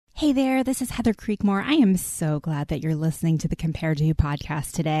Hey there, this is Heather Creekmore. I am so glad that you're listening to the Compared to Who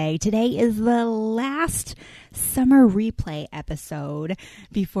podcast today. Today is the last summer replay episode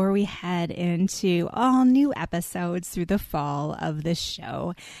before we head into all new episodes through the fall of the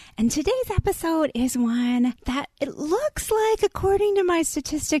show. And today's episode is one that it looks like, according to my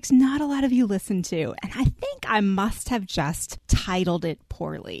statistics, not a lot of you listen to. And I think I must have just titled it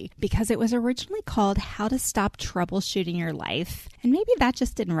poorly because it was originally called How to Stop Troubleshooting Your Life. And maybe that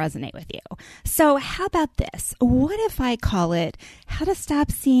just didn't resonate with you. So how about this? What if I call it How to Stop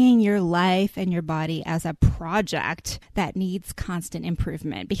Seeing Your Life and Your Body as a Project that Needs Constant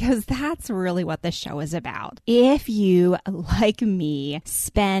Improvement? Because that's really what the show is about. If you, like me,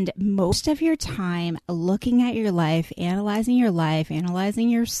 spend most of your time looking at your life, analyzing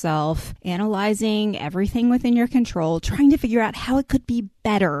yourself, analyzing everything within your control, trying to figure out how it could be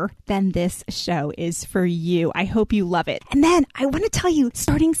better, then this show is for you. I hope you love it. And then I want to tell you,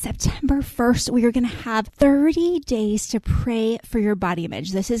 starting September 1st, we are going to have 30 days to pray for your body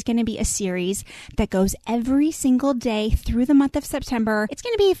image. This is going to be a series that goes every single day through the month of September. It's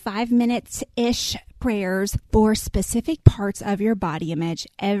going to be 5 minutes-ish prayers for specific parts of your body image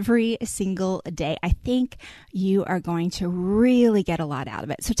every single day. I think you are going to really get a lot out of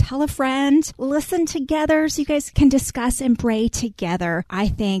it. So tell a friend, listen together so you guys can discuss and pray together. I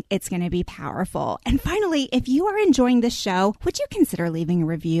think it's going to be powerful. And finally, if you are enjoying this show, would you consider leaving a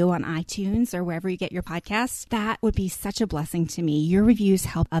review on iTunes or wherever you get your podcasts? That would be such a blessing to me. Your reviews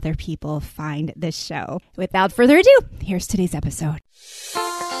help other people find this show. Without further ado, here's today's episode.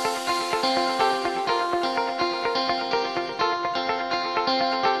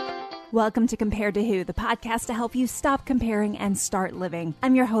 Welcome to Compared to Who, the podcast to help you stop comparing and start living.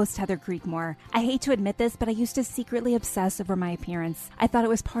 I'm your host, Heather Creekmore. I hate to admit this, but I used to secretly obsess over my appearance. I thought it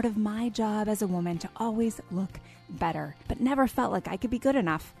was part of my job as a woman to always look better, but never felt like I could be good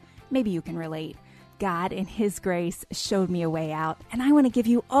enough. Maybe you can relate. God, in His grace, showed me a way out, and I want to give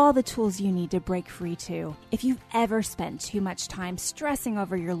you all the tools you need to break free too. If you've ever spent too much time stressing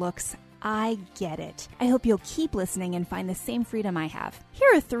over your looks, I get it. I hope you'll keep listening and find the same freedom I have. Here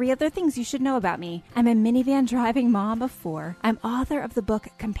are 3 other things you should know about me. I'm a minivan driving mom of 4. I'm author of the book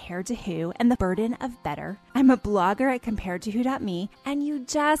Compared to Who and the Burden of Better. I'm a blogger at comparedtowho.me, and you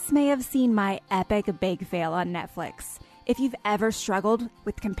just may have seen my epic bake fail on Netflix. If you've ever struggled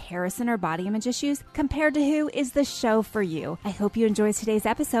with comparison or body image issues, Compared to Who is the show for you. I hope you enjoyed today's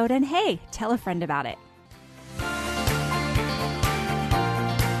episode, and hey, tell a friend about it.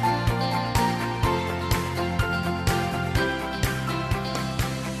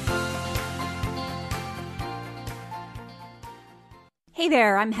 Hey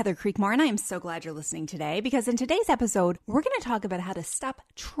there, I'm Heather Creekmore, and I am so glad you're listening today because in today's episode, we're going to talk about how to stop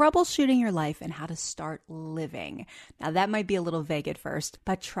troubleshooting your life and how to start living. Now, that might be a little vague at first,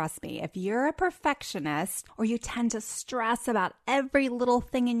 but trust me, if you're a perfectionist or you tend to stress about every little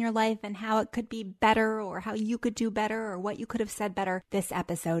thing in your life and how it could be better or how you could do better or what you could have said better, this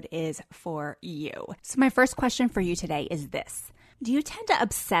episode is for you. So my first question for you today is this. Do you tend to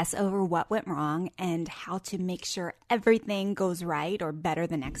obsess over what went wrong and how to make sure everything goes right or better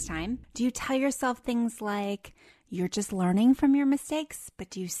the next time? Do you tell yourself things like, you're just learning from your mistakes,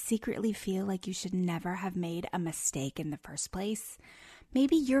 but do you secretly feel like you should never have made a mistake in the first place?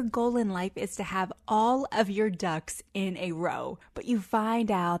 Maybe your goal in life is to have all of your ducks in a row, but you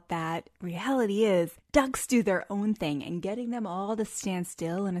find out that reality is ducks do their own thing and getting them all to stand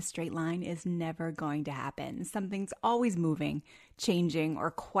still in a straight line is never going to happen. Something's always moving, changing,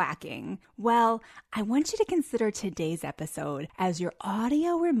 or quacking. Well, I want you to consider today's episode as your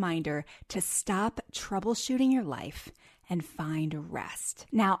audio reminder to stop troubleshooting your life and find rest.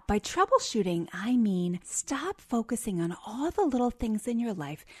 Now, by troubleshooting, I mean stop focusing on all the little things in your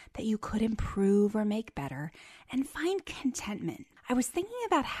life that you could improve or make better and find contentment. I was thinking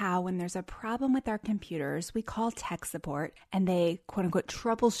about how when there's a problem with our computers, we call tech support and they quote unquote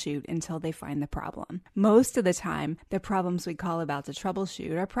troubleshoot until they find the problem. Most of the time, the problems we call about to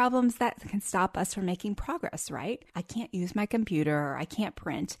troubleshoot are problems that can stop us from making progress, right? I can't use my computer or I can't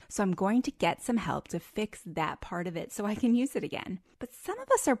print, so I'm going to get some help to fix that part of it so I can use it again. But some of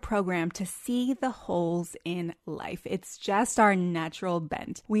us are programmed to see the holes in life. It's just our natural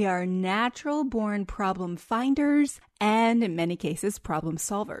bent. We are natural born problem finders and in many cases, problem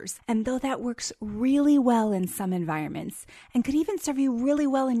solvers. And though that works really well in some environments and could even serve you really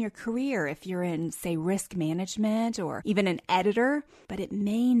well in your career if you're in, say, risk management or even an editor, but it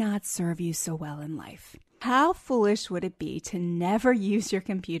may not serve you so well in life. How foolish would it be to never use your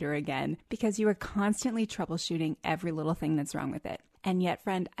computer again because you are constantly troubleshooting every little thing that's wrong with it? And yet,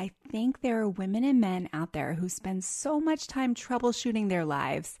 friend, I think there are women and men out there who spend so much time troubleshooting their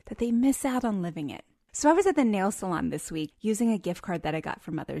lives that they miss out on living it. So I was at the nail salon this week using a gift card that I got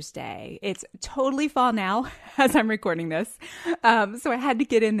for Mother's Day. It's totally fall now as I'm recording this. So I had to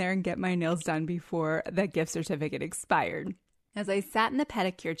get in there and get my nails done before the gift certificate expired. As I sat in the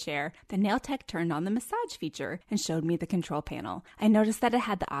pedicure chair, the nail tech turned on the massage feature and showed me the control panel. I noticed that it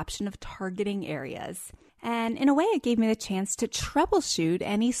had the option of targeting areas. And in a way, it gave me the chance to troubleshoot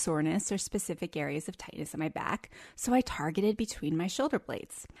any soreness or specific areas of tightness in my back, so I targeted between my shoulder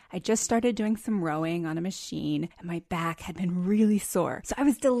blades. I just started doing some rowing on a machine, and my back had been really sore. So I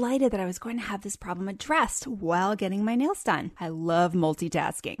was delighted that I was going to have this problem addressed while getting my nails done. I love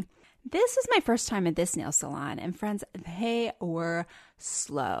multitasking. This was my first time at this nail salon, and friends, they were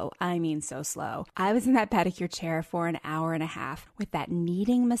slow. I mean, so slow. I was in that pedicure chair for an hour and a half with that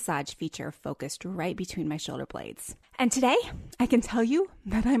kneading massage feature focused right between my shoulder blades. And today, I can tell you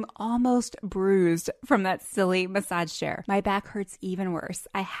that I'm almost bruised from that silly massage chair. My back hurts even worse.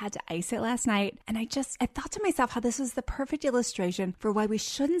 I had to ice it last night, and I thought to myself how this was the perfect illustration for why we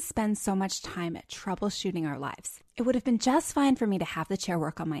shouldn't spend so much time troubleshooting our lives. It would have been just fine for me to have the chair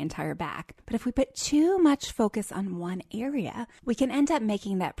work on my entire back, but if we put too much focus on one area, we can end up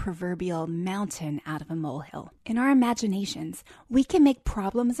making that proverbial mountain out of a molehill. In our imaginations, we can make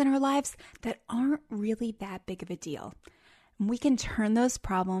problems in our lives that aren't really that big of a deal. We can turn those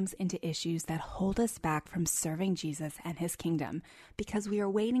problems into issues that hold us back from serving Jesus and his kingdom because we are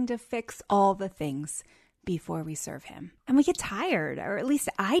waiting to fix all the things before we serve him. And we get tired, or at least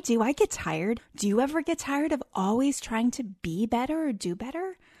I do. I get tired. Do you ever get tired of always trying to be better or do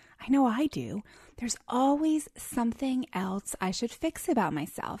better? I know I do. There's always something else I should fix about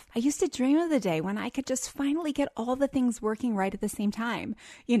myself. I used to dream of the day when I could just finally get all the things working right at the same time.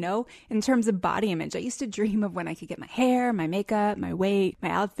 You know, in terms of body image, I used to dream of when I could get my hair, my makeup, my weight, my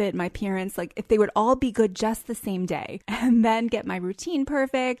outfit, my appearance, like if they would all be good just the same day, and then get my routine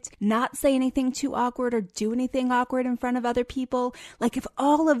perfect, not say anything too awkward or do anything awkward in front of other people. Like if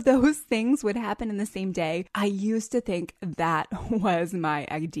all of those things would happen in the same day, I used to think that was my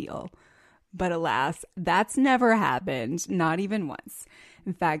ideal. But alas, that's never happened, not even once.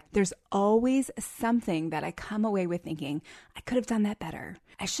 In fact, there's always something that I come away with thinking, I could have done that better.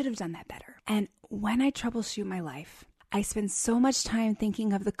 I should have done that better. And when I troubleshoot my life, I spend so much time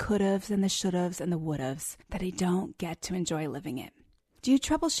thinking of the could-haves and the should-haves and the would-haves that I don't get to enjoy living it. Do you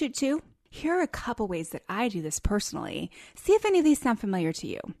troubleshoot too? Here are a couple ways that I do this personally. See if any of these sound familiar to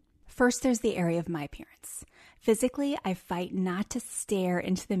you. First, there's the area of my appearance. Physically, I fight not to stare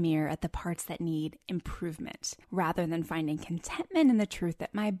into the mirror at the parts that need improvement, rather than finding contentment in the truth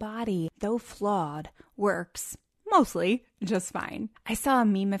that my body, though flawed, works mostly just fine. I saw a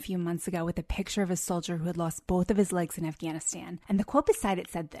meme a few months ago with a picture of a soldier who had lost both of his legs in Afghanistan, and the quote beside it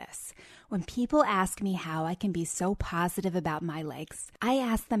said this: "When people ask me how I can be so positive about my legs, I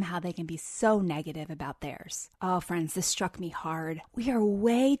ask them how they can be so negative about theirs." Oh, friends, this struck me hard. We are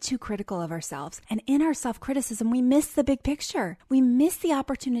way too critical of ourselves, and in our self-criticism, we miss the big picture. We miss the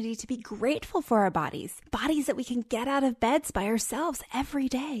opportunity to be grateful for our bodies that we can get out of beds by ourselves every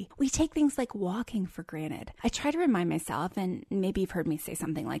day. We take things like walking for granted. I try to remind myself, and maybe you've heard me say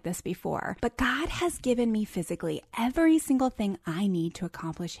something like this before, but God has given me physically every single thing I need to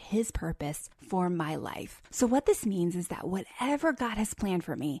accomplish his purpose for my life. So what this means is that whatever God has planned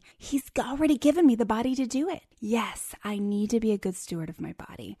for me, he's already given me the body to do it. Yes, I need to be a good steward of my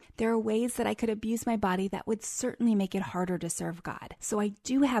body. There are ways that I could abuse my body that would certainly make it harder to serve God. So I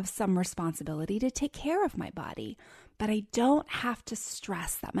do have some responsibility to take care of my body. But I don't have to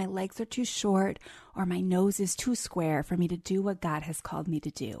stress that my legs are too short or my nose is too square for me to do what God has called me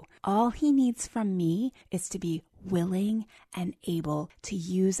to do. All he needs from me is to be willing and able to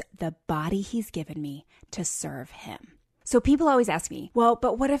use the body he's given me to serve him. So people always ask me, well,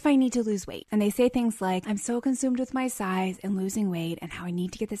 but what if I need to lose weight? And they say things like, I'm so consumed with my size and losing weight and how I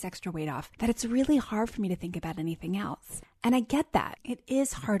need to get this extra weight off that it's really hard for me to think about anything else. And I get that. It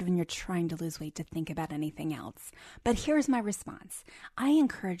is hard when you're trying to lose weight to think about anything else. But here's my response. I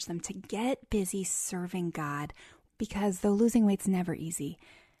encourage them to get busy serving God because though losing weight's never easy,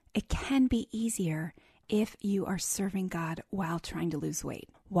 it can be easier if you are serving God while trying to lose weight.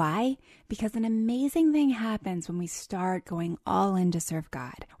 Why? Because an amazing thing happens when we start going all in to serve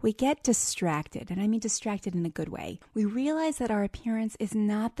God. We get distracted, and I mean distracted in a good way. We realize that our appearance is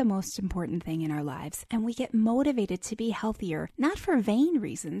not the most important thing in our lives, and we get motivated to be healthier, not for vain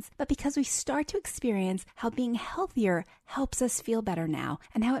reasons, but because we start to experience how being healthier helps us feel better now,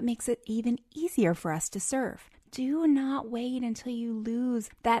 and how it makes it even easier for us to serve. do not wait until you lose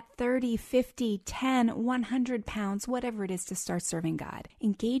that 30, 50, 10, 100 pounds, whatever it is, to start serving God.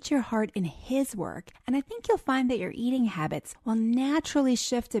 Engage your heart in His work, and I think you'll find that your eating habits will naturally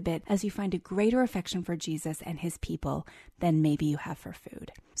shift a bit as you find a greater affection for Jesus and His people than maybe you have for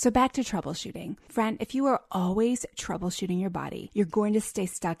food. So back to troubleshooting. Friend, if you are always troubleshooting your body, you're going to stay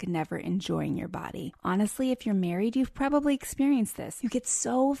stuck and never enjoying your body. Honestly, if you're married, you've probably experienced this. You get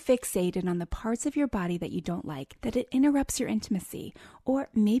so fixated on the parts of your body that you don't like that it interrupts your intimacy. Or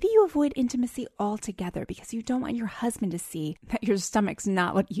maybe you avoid intimacy altogether because you don't want your husband to see that your stomach's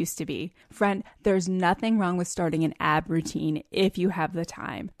not what it used to be. Friend, there's nothing wrong with starting an ab routine if you have the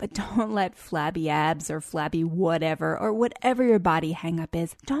time, but don't let flabby abs or flabby whatever or whatever your body hang up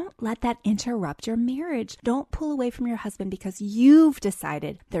is, don't let that interrupt your marriage. Don't pull away from your husband because you've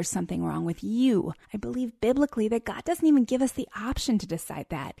decided there's something wrong with you. I believe biblically that God doesn't even give us the option to decide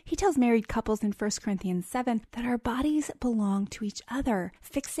that. He tells married couples in 1 Corinthians 7 that our bodies belong to each other.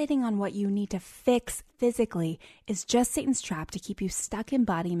 Fixating on what you need to fix physically is just Satan's trap to keep you stuck in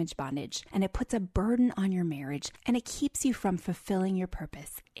body image bondage, and it puts a burden on your marriage, and it keeps you from fulfilling your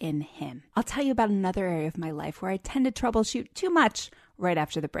purpose in Him. I'll tell you about another area of my life where I tend to troubleshoot too much right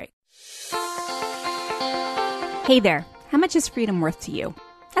after the break. Hey there, how much is freedom worth to you?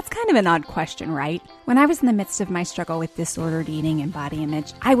 That's kind of an odd question, right? When I was in the midst of my struggle with disordered eating and body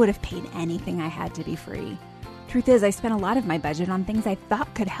image, I would have paid anything I had to be free. Truth is, I spent a lot of my budget on things I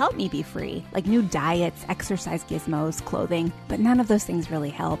thought could help me be free, like new diets, exercise gizmos, clothing, but none of those things really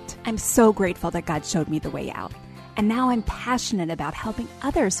helped. I'm so grateful that God showed me the way out. And now I'm passionate about helping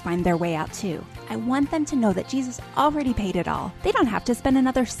others find their way out too. I want them to know that Jesus already paid it all. They don't have to spend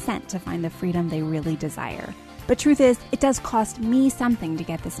another cent to find the freedom they really desire. But truth is, it does cost me something to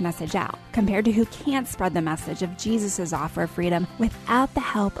get this message out, compared to who can't spread the message of Jesus' offer of freedom without the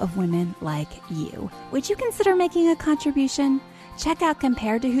help of women like you. Would you consider making a contribution? Check out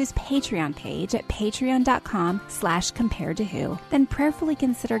Compared to Who's Patreon page at patreon.com/comparedtowho. Then prayerfully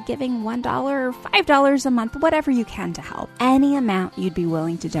consider giving $1 or $5 a month, whatever you can to help. Any amount you'd be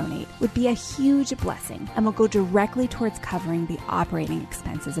willing to donate would be a huge blessing and will go directly towards covering the operating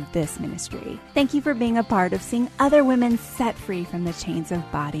expenses of this ministry. Thank you for being a part of seeing other women set free from the chains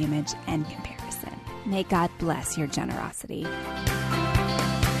of body image and comparison. May God bless your generosity.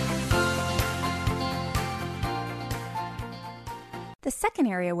 The second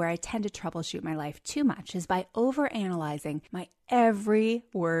area where I tend to troubleshoot my life too much is by overanalyzing my every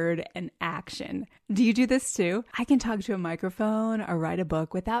word and action. Do you do this too? I can talk to a microphone or write a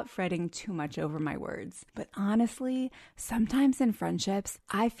book without fretting too much over my words. But honestly, sometimes in friendships,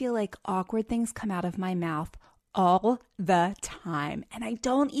 I feel like awkward things come out of my mouth all the time, and I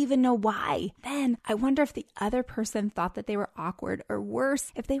don't even know why. Then I wonder if the other person thought that they were awkward, or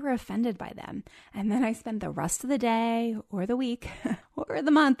worse, if they were offended by them. And then I spend the rest of the day or the week or the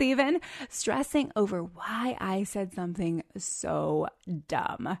month even stressing over why I said something so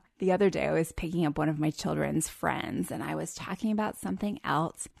dumb. The other day I was picking up one of my children's friends and I was talking about something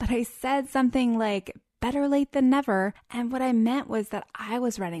else, but I said something like, better late than never. And what I meant was that I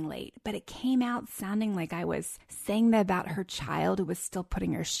was running late, but it came out sounding like I was saying that about her child who was still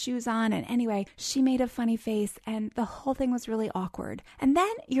putting her shoes on. And anyway, she made a funny face and the whole thing was really awkward. And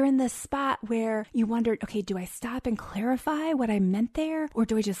then you're in this spot where you wondered, okay, do I stop and clarify what I meant there? Or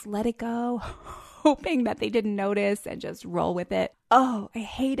do I just let it go, hoping that they didn't notice and just roll with it? Oh, I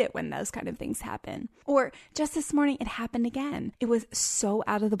hate it when those kind of things happen. Or just this morning, it happened again. It was so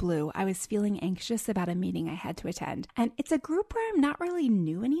out of the blue. I was feeling anxious about a meeting I had to attend. And it's a group where I'm not really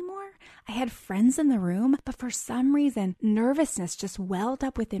new anymore. I had friends in the room, but for some reason, nervousness just welled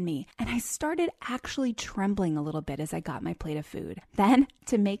up within me. And I started actually trembling a little bit as I got my plate of food. Then,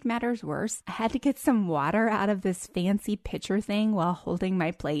 to make matters worse, I had to get some water out of this fancy pitcher thing while holding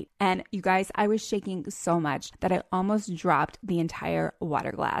my plate. And you guys, I was shaking so much that I almost dropped the entire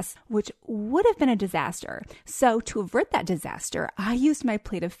water glass, which would have been a disaster. So to avert that disaster, I used my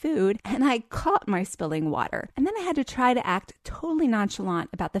plate of food and I caught my spilling water. And then I had to try to act totally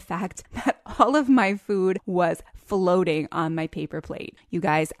nonchalant about the fact that all of my food was floating on my paper plate. You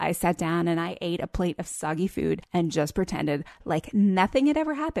guys, I sat down and I ate a plate of soggy food and just pretended like nothing had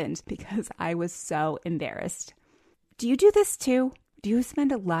ever happened because I was so embarrassed. Do you do this too? Do you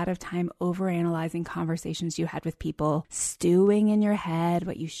spend a lot of time overanalyzing conversations you had with people, stewing in your head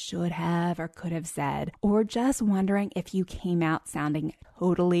what you should have or could have said, or just wondering if you came out sounding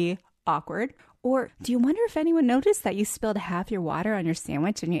totally awkward? Or do you wonder if anyone noticed that you spilled half your water on your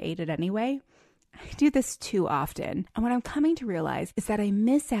sandwich and you ate it anyway? I do this too often. And what I'm coming to realize is that I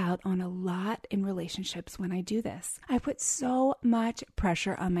miss out on a lot in relationships when I do this. I put so much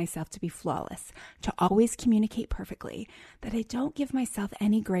pressure on myself to be flawless, to always communicate perfectly, that I don't give myself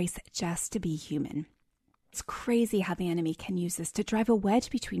any grace just to be human. It's crazy how the enemy can use this to drive a wedge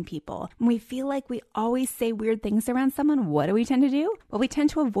between people. When we feel like we always say weird things around someone, what do we tend to do? Well, we tend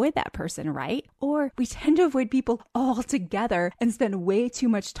to avoid that person, right? Or we tend to avoid people altogether and spend way too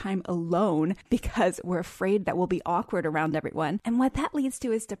much time alone because we're afraid that we'll be awkward around everyone. And what that leads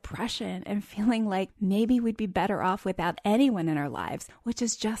to is depression and feeling like maybe we'd be better off without anyone in our lives, which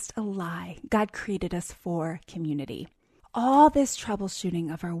is just a lie. God created us for community. All this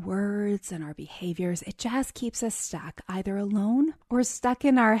troubleshooting of our words and our behaviors, it just keeps us stuck, either alone or stuck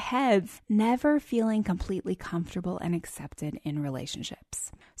in our heads, never feeling completely comfortable and accepted in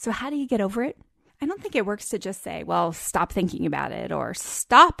relationships. So how do you get over it? I don't think it works to just say, well, stop thinking about it or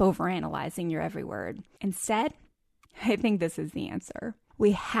stop overanalyzing your every word. Instead, I think this is the answer.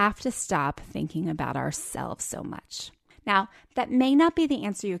 We have to stop thinking about ourselves so much. Now, that may not be the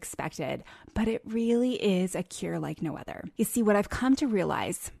answer you expected, but it really is a cure like no other. You see, what I've come to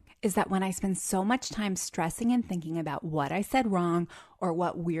realize is that when I spend so much time stressing and thinking about what I said wrong or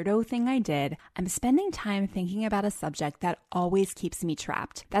what weirdo thing I did, I'm spending time thinking about a subject that always keeps me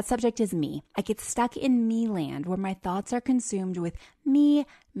trapped. That subject is me. I get stuck in me land where my thoughts are consumed with me,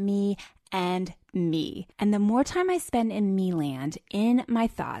 and me. And the more time I spend in me land, in my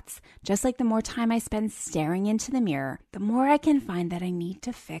thoughts, just like the more time I spend staring into the mirror, the more I can find that I need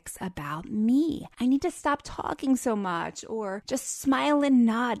to fix about me. I need to stop talking so much, or just smile and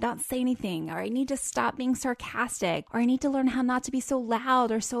nod, not say anything, or I need to stop being sarcastic, or I need to learn how not to be so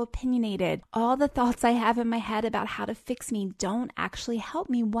loud or so opinionated. All the thoughts I have in my head about how to fix me don't actually help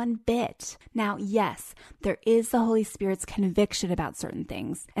me one bit. Now, yes, there is the Holy Spirit's conviction about certain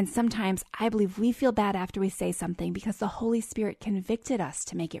things, and sometimes I believe we feel bad after we say something because the Holy Spirit convicted us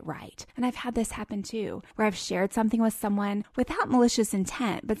to make it right. And I've had this happen too, where I've shared something with someone without malicious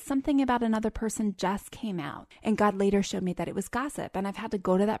intent, but something about another person just came out. And God later showed me that it was gossip, and I've had to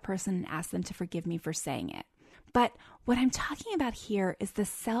go to that person and ask them to forgive me for saying it. But what I'm talking about here is the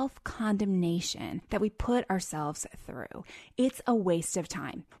self-condemnation that we put ourselves through. It's a waste of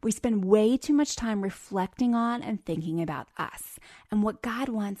time. We spend way too much time reflecting on and thinking about us. And what God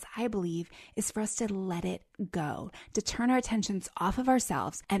wants, I believe, is for us to let it go, to turn our attentions off of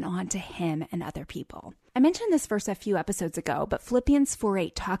ourselves and onto Him and other people. I mentioned this verse a few episodes ago, but Philippians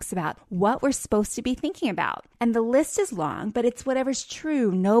 4:8 talks about what we're supposed to be thinking about. And the list is long, but it's whatever's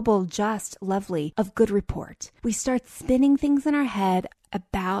true, noble, just, lovely, of good report. We start spinning things in our head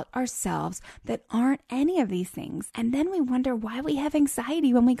about ourselves that aren't any of these things. And then we wonder why we have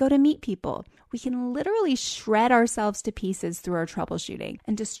anxiety when we go to meet people. We can literally shred ourselves to pieces through our troubleshooting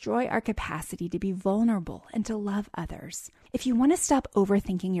and destroy our capacity to be vulnerable and to love others. If you want to stop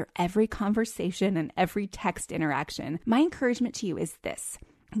overthinking your every conversation and every text interaction, my encouragement to you is this.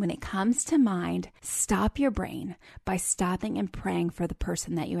 When it comes to mind, stop your brain by stopping and praying for the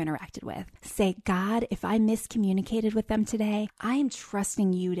person that you interacted with. Say, God, if I miscommunicated with them today, I am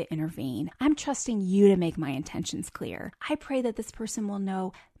trusting you to intervene. I'm trusting you to make my intentions clear. I pray that this person will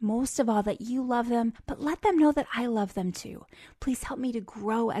know most of all that you love them, but let them know that I love them too. Please help me to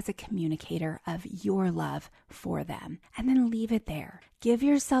grow as a communicator of your love for them. And then leave it there. Give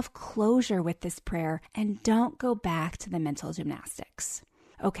yourself closure with this prayer and don't go back to the mental gymnastics.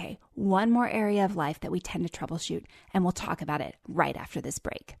 Okay, one more area of life that we tend to troubleshoot, and we'll talk about it right after this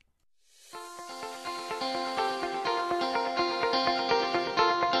break.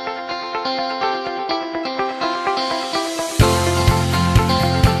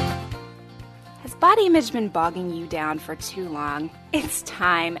 Has body image been bogging you down for too long? It's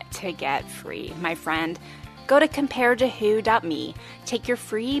time to get free, my friend. Go to comparedtowho.me, take your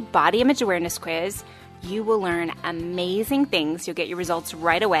free body image awareness quiz. You will learn amazing things. You'll get your results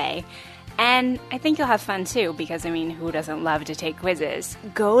right away. And I think you'll have fun too, because who doesn't love to take quizzes?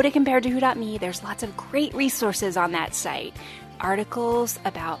 Go to comparedtowho.me. There's lots of great resources on that site. Articles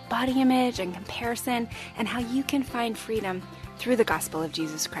about body image and comparison and how you can find freedom through the gospel of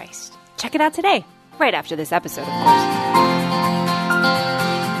Jesus Christ. Check it out today, right after this episode, of course.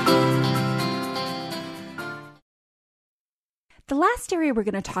 The last area we're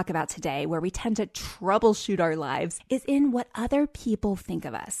going to talk about today, where we tend to troubleshoot our lives, is in what other people think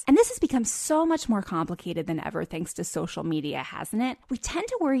of us. And this has become so much more complicated than ever thanks to social media, hasn't it? We tend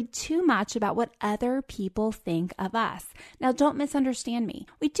to worry too much about what other people think of us. Now, don't misunderstand me.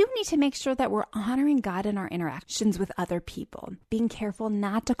 We do need to make sure that we're honoring God in our interactions with other people, being careful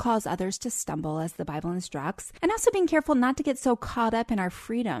not to cause others to stumble as the Bible instructs, and also being careful not to get so caught up in our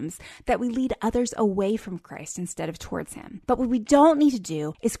freedoms that we lead others away from Christ instead of towards Him. But what we don't need to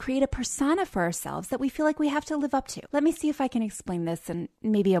do is create a persona for ourselves that we feel like we have to live up to. Let me see if I can explain this in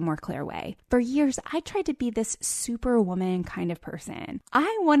maybe a more clear way. For years, I tried to be this superwoman kind of person.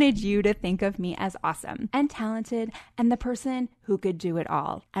 I wanted you to think of me as awesome and talented and the person who could do it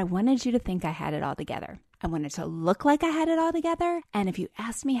all. I wanted you to think I had it all together. I wanted to look like I had it all together. And if you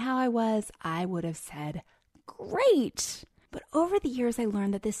asked me how I was, I would have said, great. But over the years, I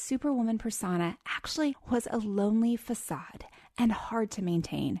learned that this superwoman persona actually was a lonely facade and hard to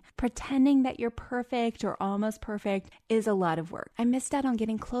maintain. Pretending that you're perfect or almost perfect is a lot of work. I missed out on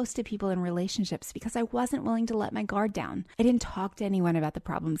getting close to people in relationships because I wasn't willing to let my guard down. I didn't talk to anyone about the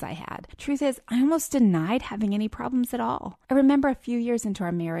problems I had. Truth is, I almost denied having any problems at all. I remember a few years into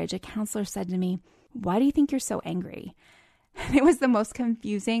our marriage, a counselor said to me, "Why do you think you're so angry?" And it was the most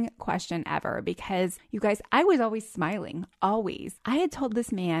confusing question ever because, you guys, I was always smiling, always. I had told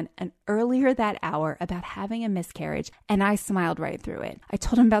this man earlier that hour about having a miscarriage, and I smiled right through it. I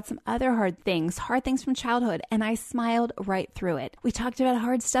told him about some other hard things from childhood, and I smiled right through it. We talked about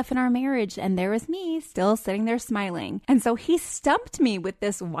hard stuff in our marriage, and there was me still sitting there smiling. And so he stumped me with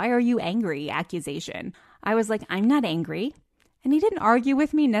this "why are you angry" accusation. I was like, I'm not angry. And he didn't argue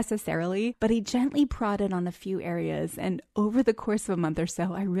with me necessarily, but he gently prodded on a few areas. And over the course of a month or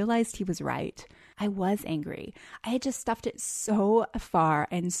so, I realized he was right. I was angry. I had just stuffed it so far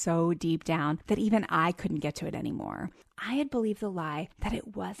and so deep down that even I couldn't get to it anymore. I had believed the lie that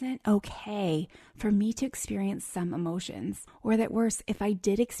it wasn't okay for me to experience some emotions, or that worse, if I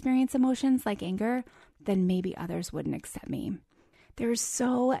did experience emotions like anger, then maybe others wouldn't accept me. There are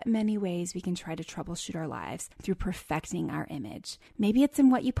so many ways we can try to troubleshoot our lives through perfecting our image. Maybe it's in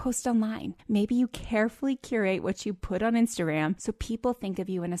what you post online. Maybe you carefully curate what you put on Instagram so people think of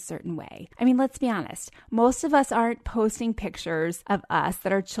you in a certain way. I mean, let's be honest. Most of us aren't posting pictures of us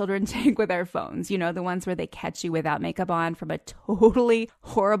that our children take with their phones. You know, the ones where they catch you without makeup on from a totally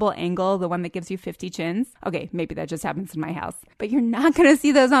horrible angle, the one that gives you 50 chins. Okay, maybe that just happens in my house. But you're not going to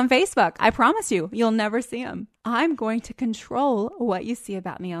see those on Facebook. I promise you, you'll never see them. I'm going to control what you see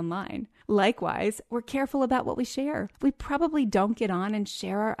about me online. Likewise, we're careful about what we share. We probably don't get on and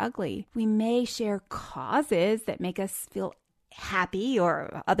share our ugly. We may share causes that make us feel happy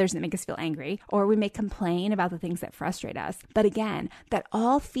or others that make us feel angry, or we may complain about the things that frustrate us. But again, that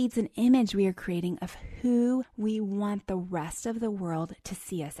all feeds an image we are creating of who we want the rest of the world to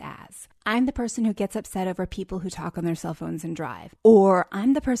see us as. I'm the person who gets upset over people who talk on their cell phones and drive. Or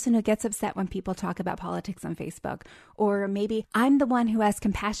I'm the person who gets upset when people talk about politics on Facebook. Or maybe I'm the one who has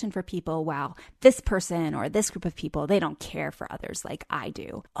compassion for people while this person or this group of people, they don't care for others like I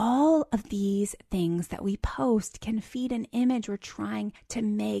do. All of these things that we post can feed an image we're trying to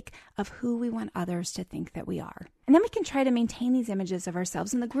make of who we want others to think that we are. And then we can try to maintain these images of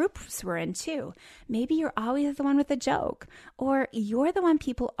ourselves in the groups we're in too. Maybe you're always the one with a joke, or you're the one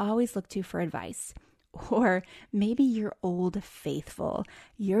people always look to for advice. Or maybe you're old faithful.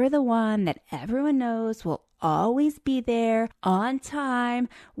 You're the one that everyone knows will always be there on time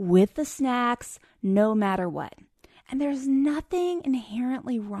with the snacks, no matter what. And there's nothing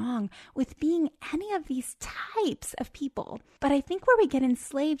inherently wrong with being any of these types of people. But I think where we get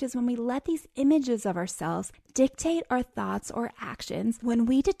enslaved is when we let these images of ourselves dictate our thoughts or actions, when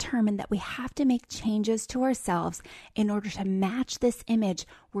we determine that we have to make changes to ourselves in order to match this image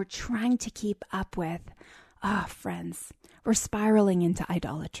we're trying to keep up with. Friends, we're spiraling into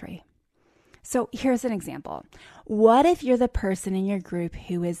idolatry. So here's an example. What if you're the person in your group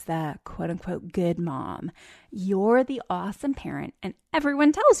who is the quote unquote good mom? You're the awesome parent and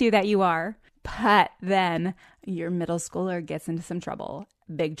everyone tells you that you are. But then your middle schooler gets into some trouble,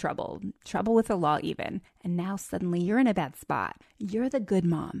 big trouble with the law even. And now suddenly you're in a bad spot. You're the good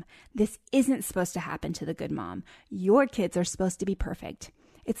mom. This isn't supposed to happen to the good mom. Your kids are supposed to be perfect.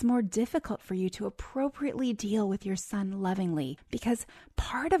 It's more difficult for you to appropriately deal with your son lovingly because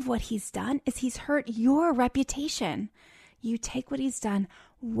part of what he's done is he's hurt your reputation. You take what he's done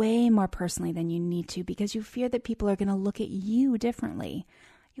way more personally than you need to because you fear that people are going to look at you differently.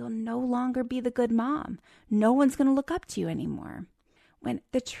 You'll no longer be the good mom. No one's going to look up to you anymore. When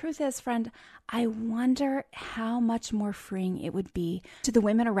the truth is, friend, I wonder how much more freeing it would be to the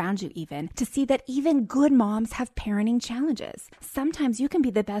women around you even to see that even good moms have parenting challenges. Sometimes you can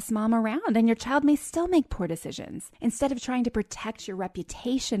be the best mom around and your child may still make poor decisions. Instead of trying to protect your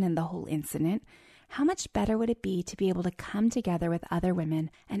reputation in the whole incident, how much better would it be to be able to come together with other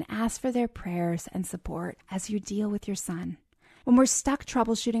women and ask for their prayers and support as you deal with your son? When we're stuck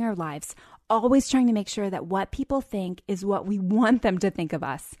troubleshooting our lives, always trying to make sure that what people think is what we want them to think of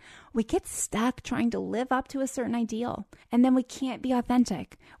us, we get stuck trying to live up to a certain ideal. And then we can't be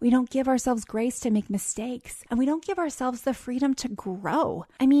authentic. We don't give ourselves grace to make mistakes. And we don't give ourselves the freedom to grow.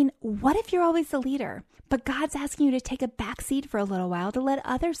 I mean, what if you're always the leader, but God's asking you to take a back seat for a little while to let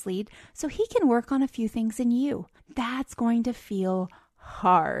others lead so he can work on a few things in you? That's going to feel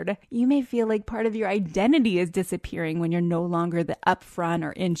hard. You may feel like part of your identity is disappearing when you're no longer the upfront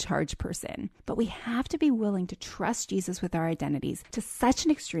or in charge person. But we have to be willing to trust Jesus with our identities to such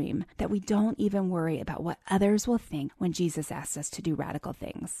an extreme that we don't even worry about what others will think when Jesus asks us to do radical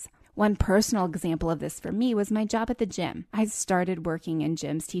things. One personal example of this for me was my job at the gym. I started working in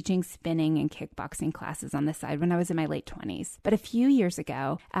gyms teaching spinning and kickboxing classes on the side when I was in my late 20s. But a few years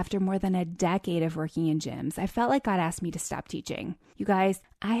ago, after more than a decade of working in gyms, I felt like God asked me to stop teaching. You guys,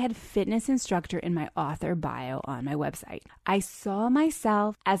 I had fitness instructor in my author bio on my website. I saw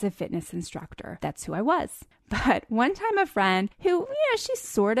myself as a fitness instructor. That's who I was. But one time a friend who, she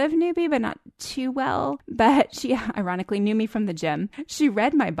sort of knew me, but not too well, but she ironically knew me from the gym. She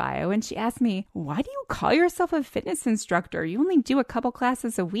read my bio and she asked me, "Why do you call yourself a fitness instructor? You only do a couple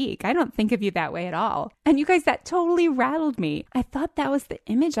classes a week. I don't think of you that way at all." And you guys, that totally rattled me. I thought that was the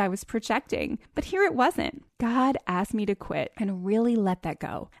image I was projecting, but here it wasn't. God asked me to quit and really let that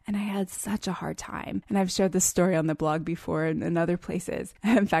go. And I had such a hard time. And I've shared this story on the blog before and in other places.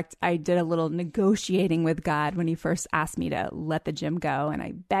 In fact, I did a little negotiating with God when he first asked me to let the gym go. And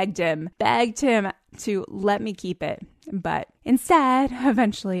I begged him to let me keep it. But instead,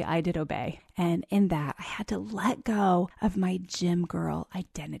 eventually I did obey. And in that, I had to let go of my gym girl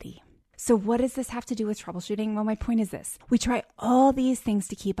identity. So what does this have to do with troubleshooting? Well, my point is this. We try all these things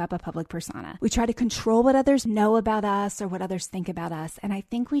to keep up a public persona. We try to control what others know about us or what others think about us. And I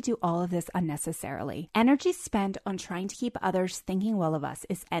think we do all of this unnecessarily. Energy spent on trying to keep others thinking well of us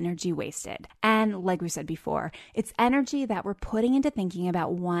is energy wasted. And like we said before, it's energy that we're putting into thinking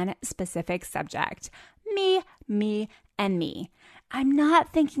about one specific subject. Me, and me. I'm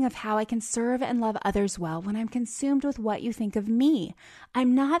not thinking of how I can serve and love others well when I'm consumed with what you think of me.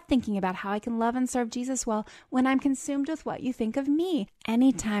 I'm not thinking about how I can love and serve Jesus well when I'm consumed with what you think of me.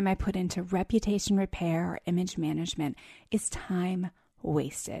 Anytime I put into reputation repair or image management is time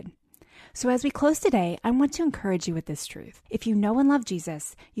wasted. So as we close today, I want to encourage you with this truth. If you know and love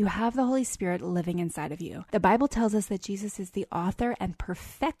Jesus, you have the Holy Spirit living inside of you. The Bible tells us that Jesus is the author and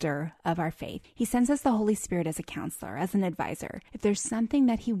perfecter of our faith. He sends us the Holy Spirit as a counselor, as an advisor. If there's something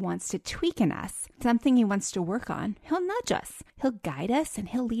that he wants to tweak in us, something he wants to work on, he'll nudge us. He'll guide us and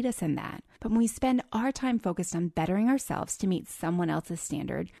he'll lead us in that. But when we spend our time focused on bettering ourselves to meet someone else's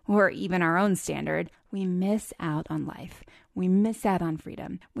standard, or even our own standard, we miss out on life. We miss out on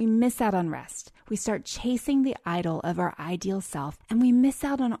freedom. We miss out on rest. We start chasing the idol of our ideal self, and we miss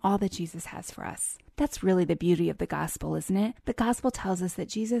out on all that Jesus has for us. That's really the beauty of the gospel, isn't it? The gospel tells us that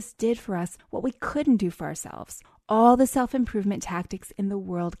Jesus did for us what we couldn't do for ourselves. All the self-improvement tactics in the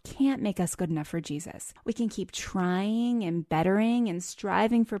world can't make us good enough for Jesus. We can keep trying and bettering and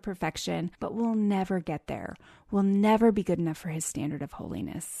striving for perfection, but we'll never get there. We'll never be good enough for his standard of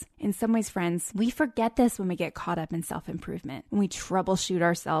holiness. In some ways, friends, we forget this when we get caught up in self-improvement, when we troubleshoot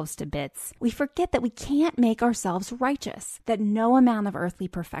ourselves to bits. We forget that we can't make ourselves righteous, that no amount of earthly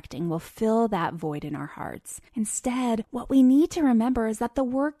perfecting will fill that void in our hearts. Instead, what we need to remember is that the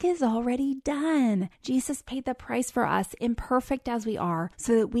work is already done. Jesus paid the price for us, imperfect as we are,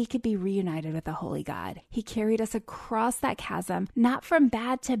 so that we could be reunited with the Holy God. He carried us across that chasm, not from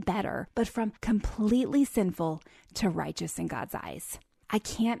bad to better, but from completely sinful to righteous in God's eyes. I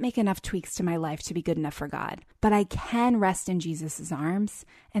can't make enough tweaks to my life to be good enough for God, but I can rest in Jesus' arms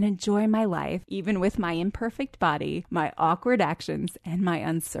and enjoy my life, even with my imperfect body, my awkward actions, and my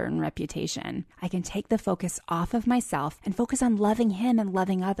uncertain reputation. I can take the focus off of myself and focus on loving him and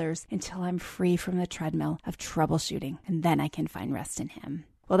loving others until I'm free from the treadmill of troubleshooting, and then I can find rest in him.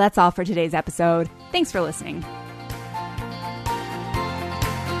 Well, that's all for today's episode. Thanks for listening.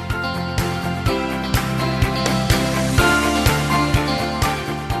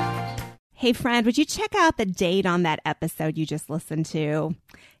 Hey friend, would you check out the date on that episode you just listened to?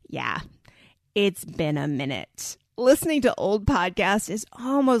 Yeah, it's been a minute. Listening to old podcasts is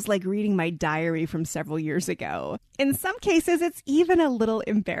almost like reading my diary from several years ago. In some cases, it's even a little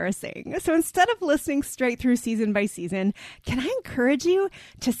embarrassing. So instead of listening straight through season by season, can I encourage you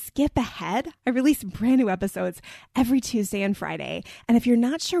to skip ahead? I release brand new episodes every Tuesday and Friday. And if you're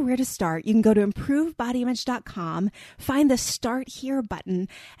not sure where to start, you can go to improvedbodyimage.com, find the Start Here button,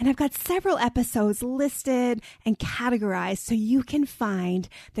 and I've got several episodes listed and categorized so you can find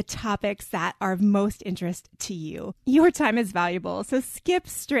the topics that are of most interest to you. Your time is valuable, so skip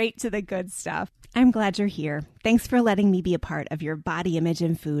straight to the good stuff. I'm glad you're here. Thanks for letting me be a part of your body image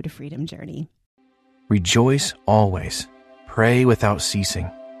and food freedom journey. Rejoice always. Pray without ceasing.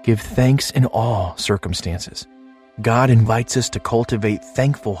 Give thanks in all circumstances. God invites us to cultivate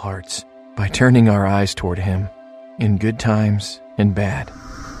thankful hearts by turning our eyes toward Him in good times and bad.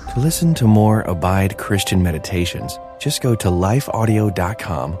 To listen to more Abide Christian meditations, just go to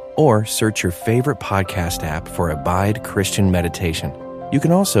lifeaudio.com or search your favorite podcast app for Abide Christian Meditation. You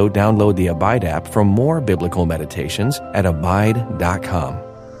can also download the Abide app for more biblical meditations at abide.com.